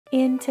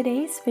In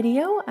today's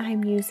video,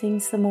 I'm using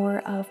some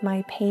more of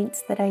my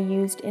paints that I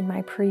used in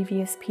my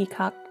previous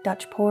Peacock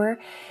Dutch pour,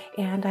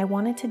 and I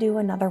wanted to do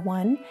another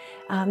one.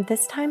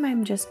 This time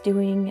I'm just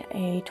doing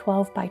a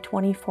 12 by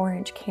 24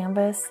 inch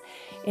canvas.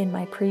 In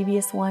my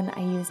previous one,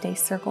 I used a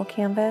circle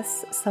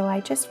canvas, so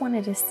I just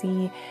wanted to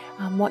see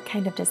what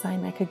kind of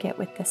design I could get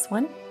with this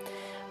one.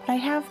 But I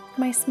have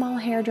my small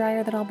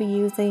hairdryer that I'll be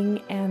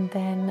using, and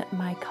then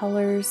my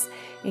colors,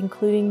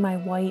 including my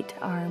white,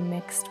 are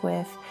mixed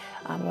with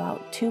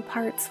about 2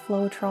 parts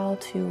floetrol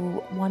to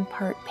 1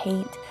 part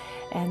paint,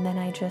 and then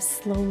I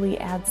just slowly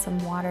add some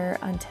water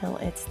until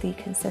it's the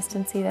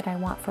consistency that I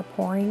want for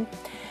pouring.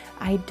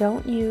 I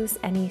don't use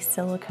any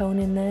silicone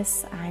in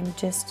this. I'm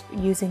just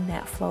using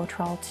that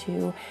floetrol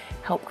to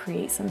help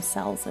create some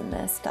cells in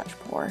this Dutch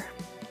pour.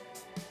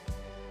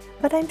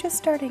 But I'm just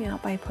starting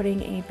out by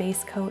putting a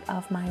base coat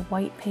of my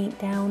white paint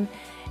down,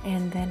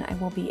 and then I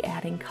will be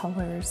adding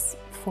colors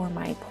for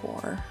my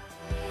pour.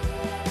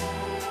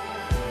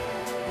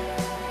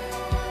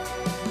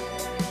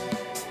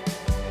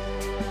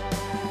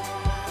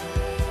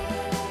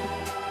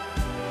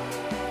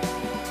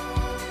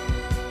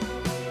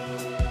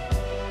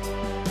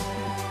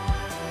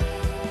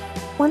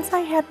 Once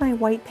I had my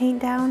white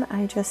paint down,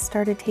 I just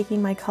started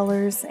taking my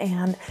colors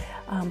and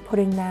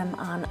putting them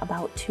on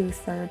about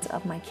 2/3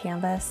 of my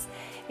canvas,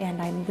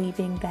 and I'm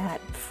leaving that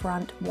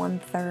front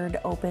 1/3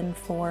 open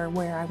for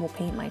where I will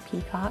paint my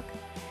peacock.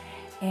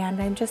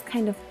 And I'm just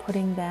kind of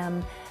putting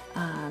them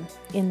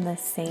in the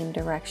same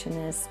direction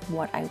as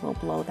what I will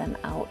blow them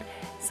out.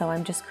 So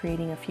I'm just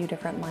creating a few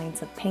different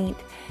lines of paint,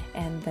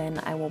 and then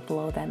I will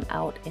blow them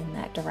out in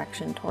that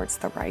direction towards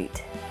the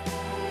right.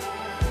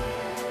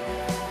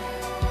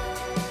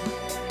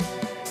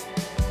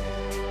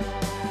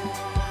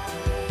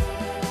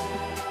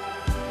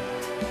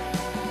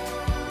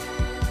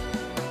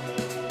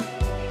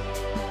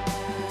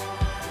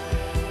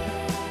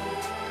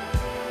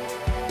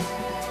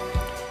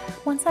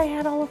 Once I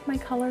had all of my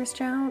colors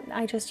down,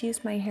 I just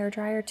used my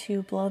hairdryer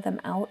to blow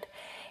them out,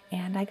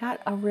 and I got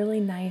a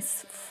really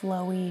nice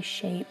flowy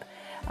shape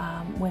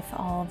with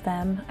all of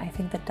them. I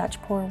think the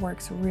Dutch pour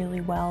works really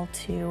well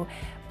to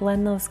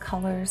blend those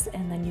colors,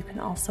 and then you can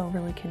also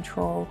really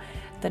control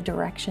the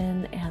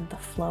direction and the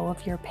flow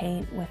of your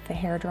paint with the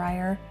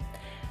hairdryer.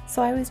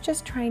 So I was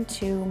just trying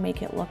to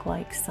make it look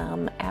like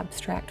some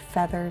abstract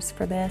feathers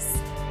for this.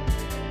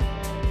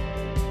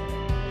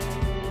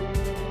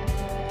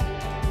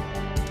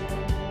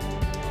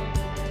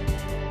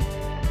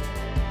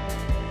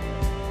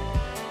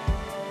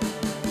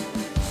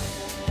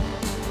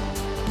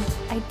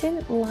 I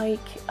didn't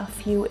like a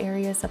few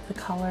areas of the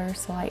color,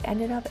 so I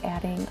ended up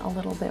adding a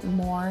little bit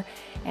more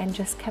and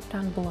just kept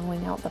on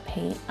blowing out the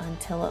paint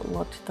until it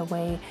looked the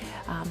way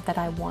that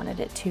I wanted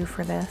it to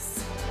for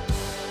this.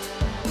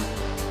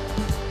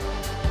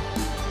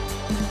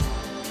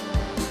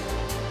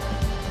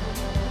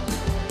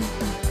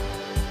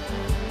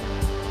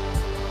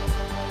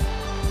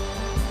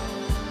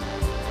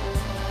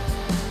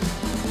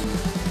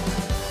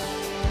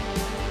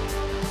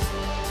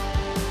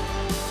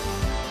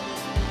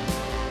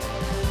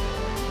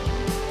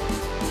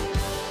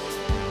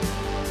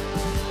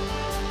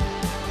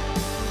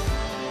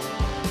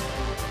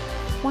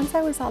 Once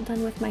I was all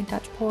done with my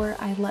Dutch pour,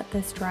 I let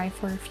this dry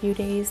for a few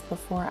days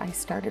before I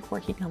started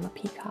working on the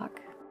peacock.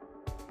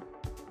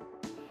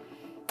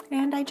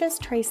 And I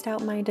just traced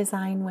out my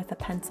design with a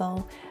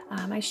pencil.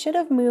 I should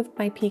have moved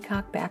my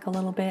peacock back a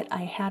little bit.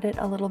 I had it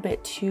a little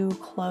bit too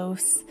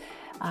close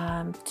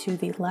to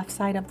the left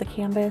side of the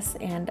canvas,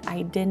 and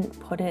I didn't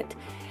put it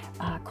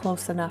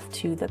close enough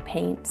to the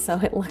paint, so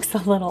it looks a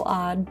little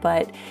odd,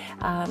 but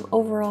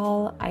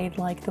overall I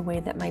like the way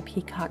that my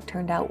peacock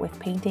turned out with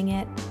painting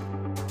it.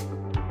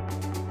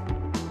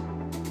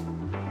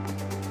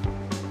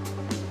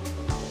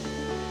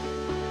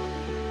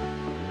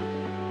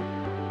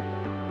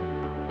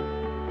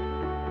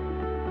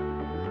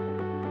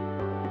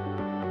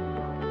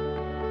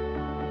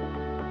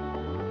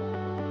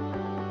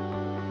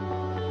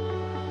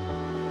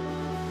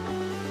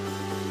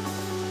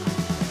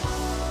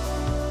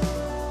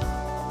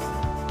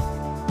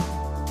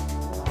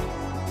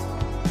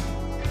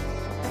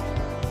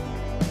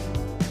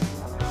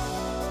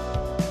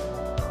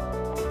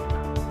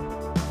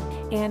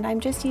 And I'm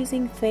just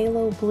using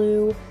phthalo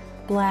blue,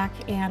 black,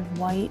 and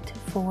white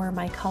for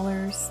my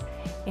colors,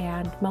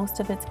 and most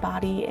of its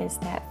body is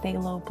that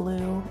phthalo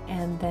blue,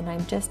 and then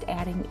I'm just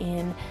adding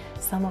in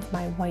some of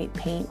my white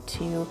paint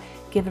to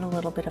give it a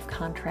little bit of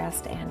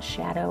contrast and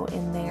shadow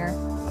in there.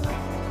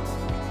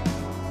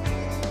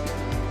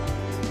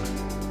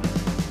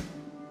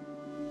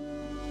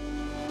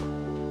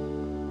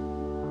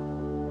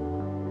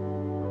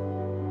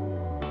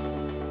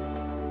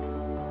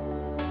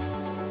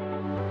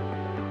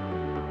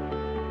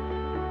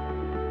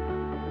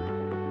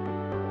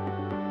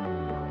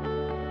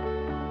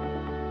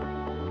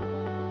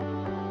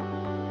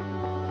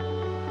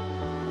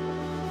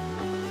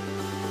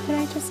 And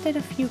I just did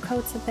a few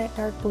coats of that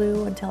dark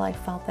blue until I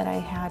felt that I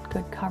had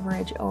good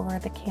coverage over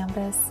the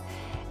canvas.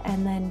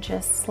 and then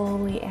just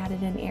slowly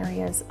added in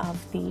areas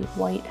of the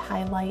white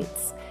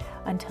highlights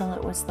until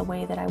it was the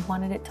way that I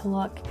wanted it to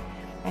look.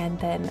 And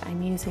then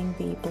I'm using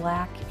the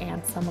black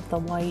and some of the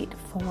white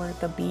for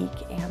the beak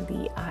and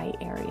the eye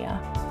area.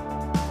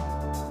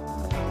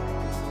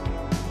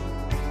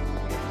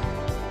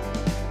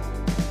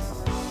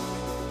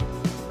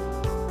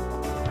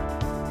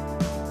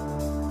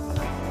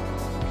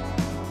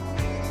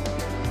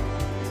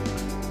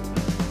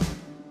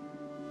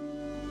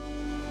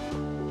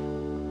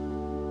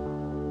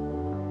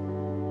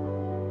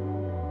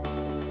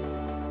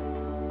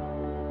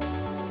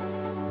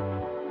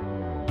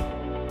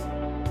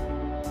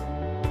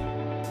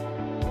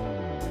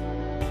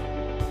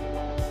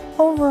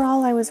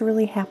 Overall, I was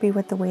really happy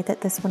with the way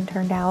that this one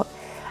turned out.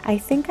 I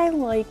think I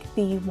like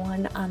the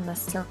one on the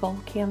circle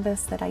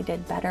canvas that I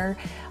did better,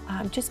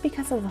 just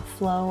because of the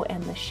flow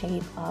and the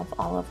shape of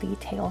all of the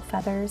tail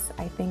feathers.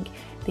 I think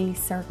the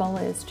circle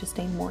is just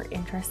a more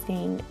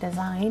interesting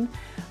design,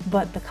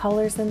 but the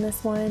colors in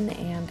this one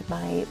and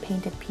my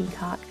painted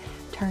peacock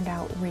turned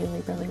out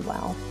really, really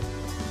well.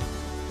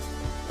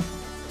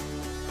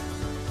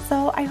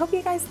 So I hope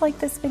you guys like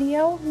this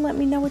video. Let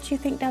me know what you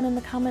think down in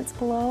the comments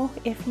below,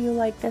 if you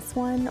like this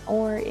one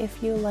or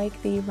if you like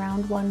the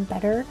round one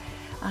better.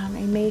 I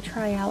may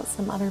try out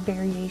some other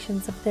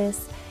variations of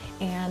this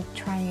and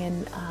try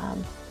and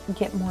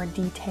get more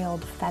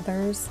detailed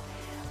feathers.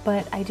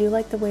 But I do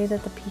like the way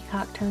that the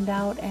peacock turned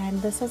out, and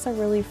this was a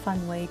really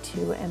fun way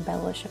to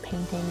embellish a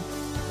painting.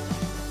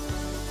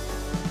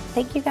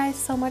 Thank you guys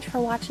so much for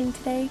watching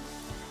today.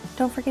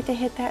 Don't forget to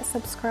hit that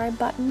subscribe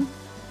button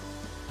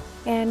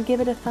and give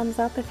it a thumbs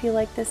up if you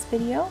like this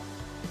video,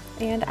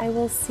 and I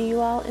will see you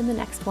all in the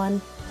next one.